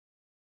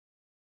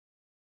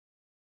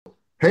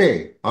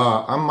Hey,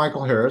 I'm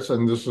Michael Harris,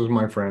 and this is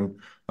my friend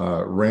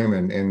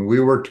Raymond. And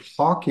we were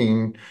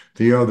talking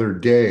the other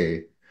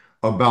day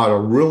about a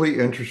really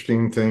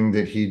interesting thing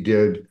that he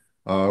did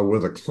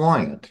with a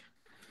client.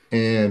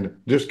 And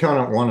just kind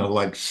of want to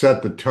like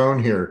set the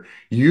tone here.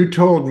 You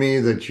told me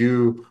that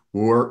you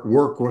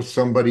work with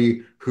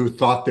somebody who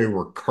thought they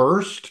were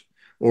cursed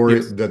or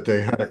Yes. that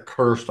they had a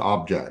cursed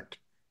object.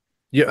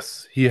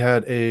 Yes, he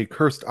had a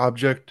cursed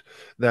object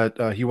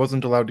that he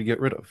wasn't allowed to get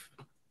rid of.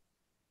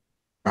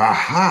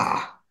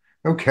 Aha.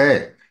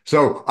 Okay.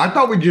 So I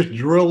thought we'd just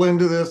drill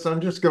into this.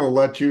 I'm just going to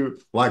let you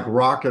like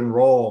rock and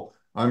roll.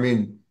 I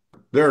mean,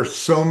 there are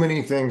so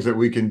many things that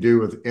we can do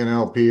with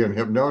NLP and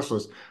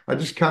hypnosis. I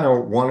just kind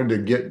of wanted to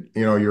get,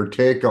 your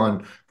take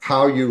on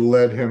how you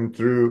led him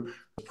through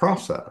the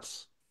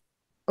process.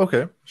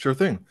 Okay, sure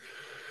thing.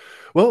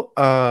 Well,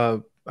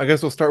 I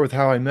guess we'll start with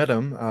how I met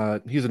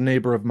him. He's a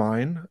neighbor of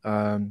mine.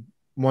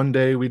 One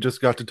day we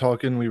just got to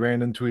talking, we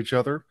ran into each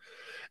other,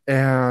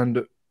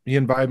 and he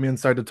invited me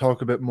inside to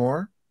talk a bit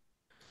more.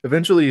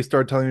 Eventually, he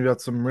started telling me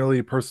about some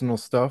really personal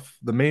stuff.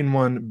 The main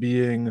one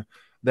being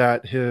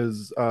that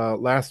his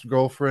last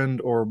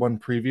girlfriend or one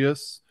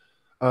previous,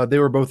 they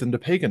were both into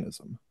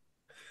paganism.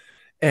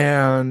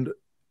 And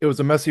it was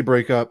a messy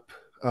breakup,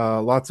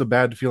 lots of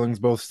bad feelings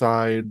both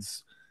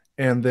sides.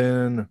 And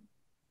then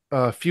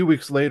a few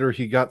weeks later,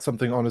 he got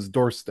something on his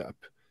doorstep,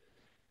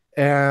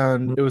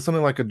 and it was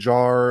something like a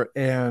jar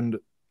and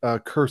a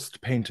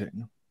cursed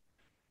painting.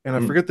 And I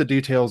Mm-hmm. forget the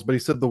details, but he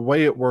said the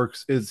way it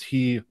works is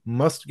he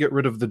must get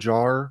rid of the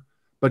jar,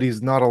 but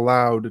he's not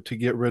allowed to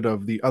get rid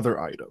of the other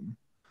item.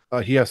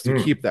 He has to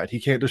keep that. He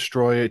can't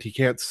destroy it. He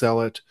can't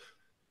sell it.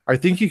 I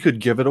think he could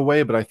give it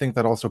away, but I think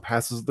that also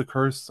passes the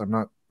curse. I'm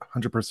not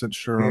 100%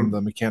 sure on Mm-hmm.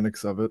 the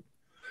mechanics of it.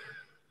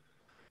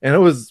 And it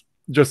was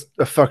just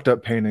a fucked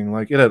up painting.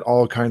 Like it had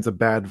all kinds of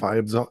bad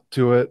vibes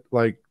to it.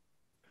 Like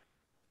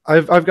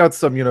I've got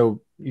some,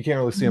 you can't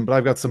really see them, but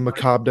I've got some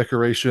macabre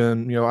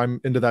decoration. I'm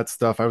into that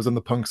stuff. I was in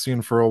the punk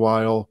scene for a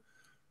while.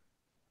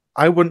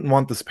 I wouldn't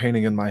want this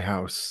painting in my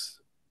house.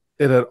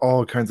 It had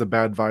all kinds of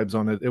bad vibes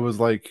on it. It was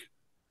like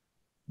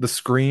The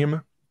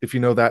Scream, if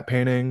you know that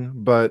painting,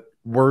 but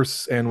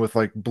worse and with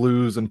like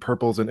blues and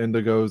purples and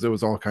indigos. It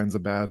was all kinds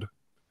of bad.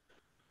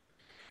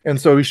 And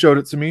so he showed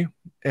it to me,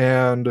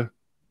 and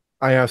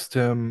I asked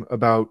him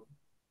about,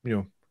 you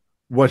know,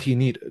 what he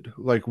needed,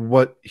 like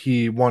what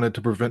he wanted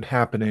to prevent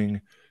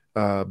happening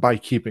by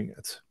keeping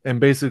it. And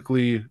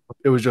basically,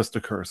 it was just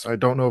a curse. I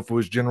don't know if it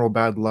was general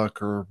bad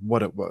luck or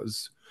what it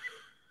was.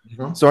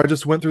 Mm-hmm. So I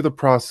just went through the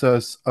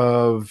process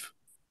of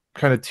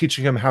kind of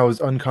teaching him how his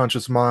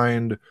unconscious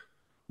mind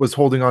was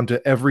holding on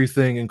to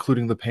everything,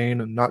 including the pain,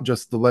 and not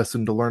just the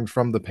lesson to learn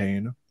from the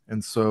pain.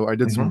 And so I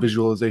did some Mm-hmm.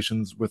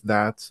 visualizations with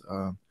that.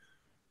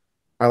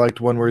 I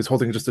liked one where he's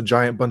holding just a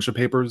giant bunch of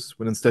papers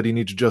when instead he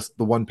needs just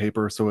the one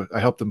paper. So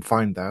I helped him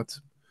find that.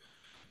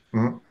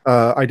 Mm-hmm.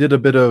 I did a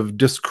bit of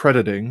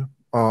discrediting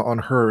on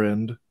her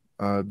end,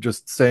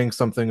 just saying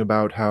something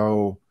about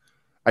how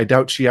I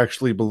doubt she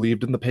actually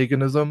believed in the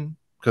paganism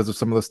because of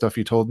some of the stuff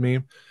he told me,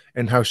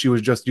 and how she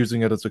was just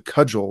using it as a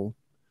cudgel.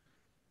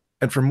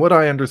 And from what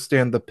I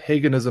understand, the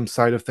paganism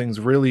side of things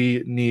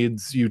really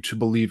needs you to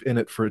believe in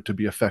it for it to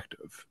be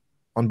effective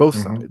on both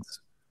Mm-hmm. sides.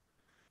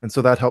 And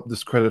so that helped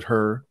discredit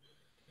her.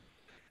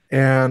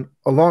 And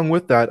along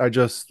with that, I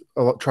just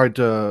tried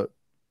to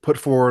put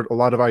forward a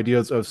lot of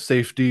ideas of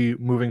safety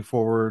moving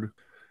forward.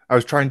 I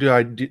was trying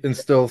to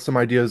instill some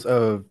ideas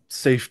of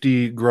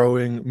safety,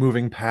 growing,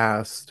 moving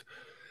past,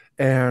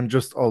 and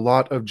just a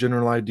lot of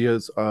general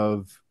ideas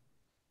of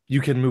you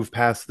can move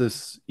past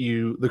this.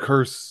 The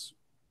curse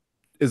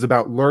is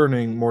about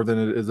learning more than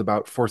it is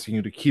about forcing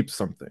you to keep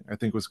something. I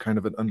think was kind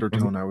of an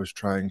undertone Mm-hmm. I was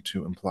trying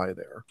to imply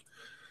there.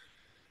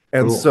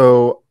 And Cool.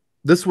 so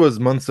this was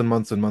months and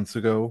months and months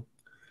ago.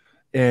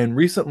 And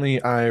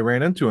recently I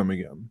ran into him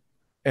again.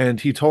 And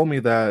he told me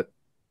that,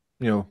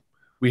 you know,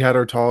 we had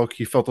our talk,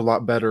 he felt a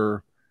lot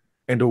better.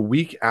 And a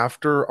week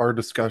after our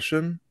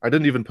discussion, I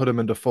didn't even put him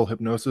into full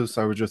hypnosis.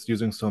 I was just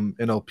using some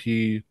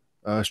NLP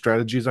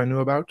strategies I knew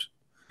about.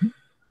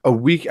 A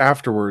week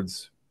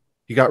afterwards,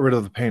 he got rid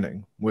of the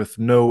painting with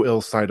no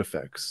ill side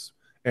effects.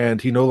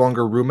 And he no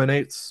longer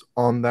ruminates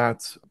on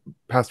that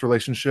past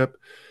relationship.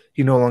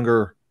 He no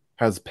longer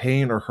has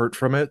pain or hurt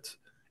from it.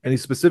 And he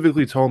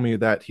specifically told me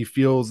that he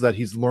feels that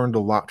he's learned a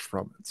lot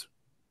from it.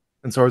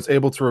 And so I was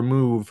able to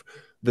remove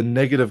the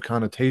negative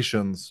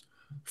connotations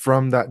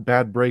from that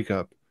bad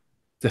breakup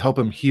to help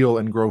him heal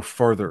and grow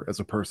further as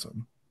a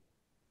person.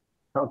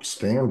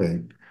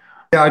 Outstanding.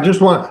 Yeah,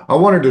 I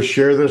wanted to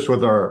share this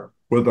with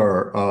with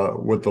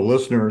the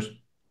listeners.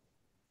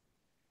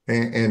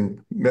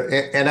 And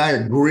I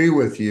agree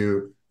with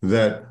you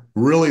that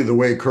really the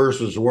way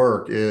curses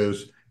work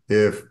is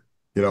if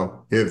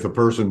if the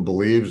person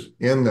believes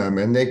in them,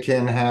 and they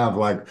can have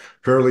like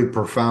fairly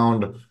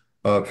profound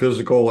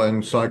physical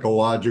and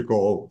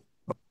psychological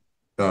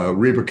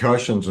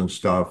repercussions and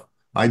stuff.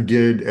 I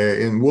did,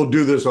 and we'll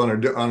do this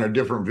on on a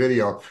different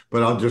video,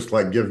 but I'll just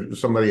like give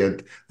somebody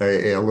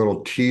a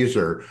little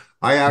teaser.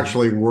 I Mhm.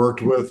 actually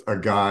worked with a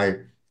guy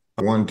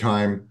one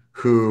time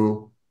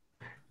who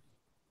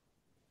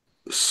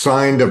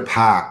signed a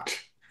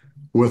pact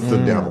with the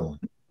devil.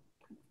 Mm.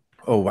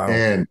 Oh wow.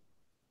 And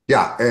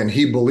yeah, and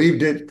he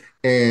believed it,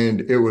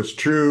 and it was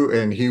true,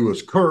 and he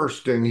was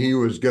cursed, and he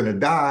was going to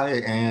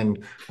die, and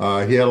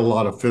he had a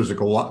lot of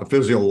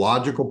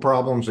physiological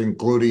problems,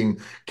 including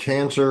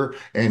cancer,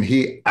 and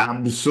he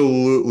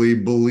absolutely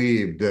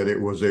believed that it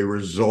was a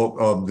result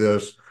of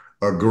this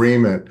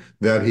agreement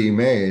that he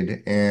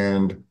made,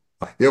 and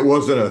it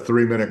wasn't a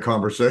 3 minute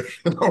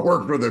conversation. I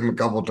worked with him a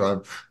couple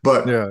times,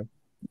 but Yeah.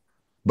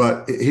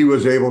 he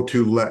was able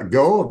to let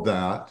go of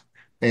that,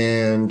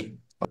 and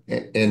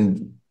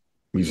and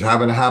he's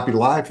having a happy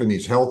life, and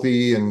he's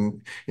healthy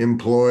and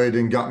employed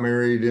and got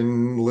married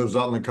and lives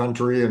out in the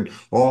country and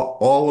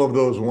all of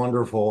those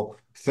wonderful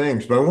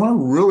things. But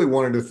really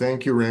wanted to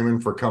thank you,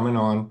 Raymond, for coming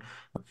on.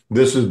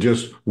 This is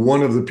just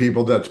one of the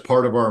people that's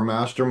part of our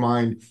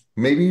mastermind.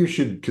 Maybe you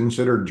should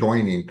consider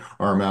joining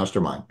our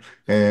mastermind.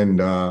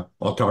 And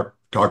I'll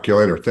talk to you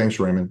later. Thanks,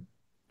 Raymond.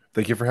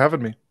 Thank you for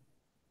having me.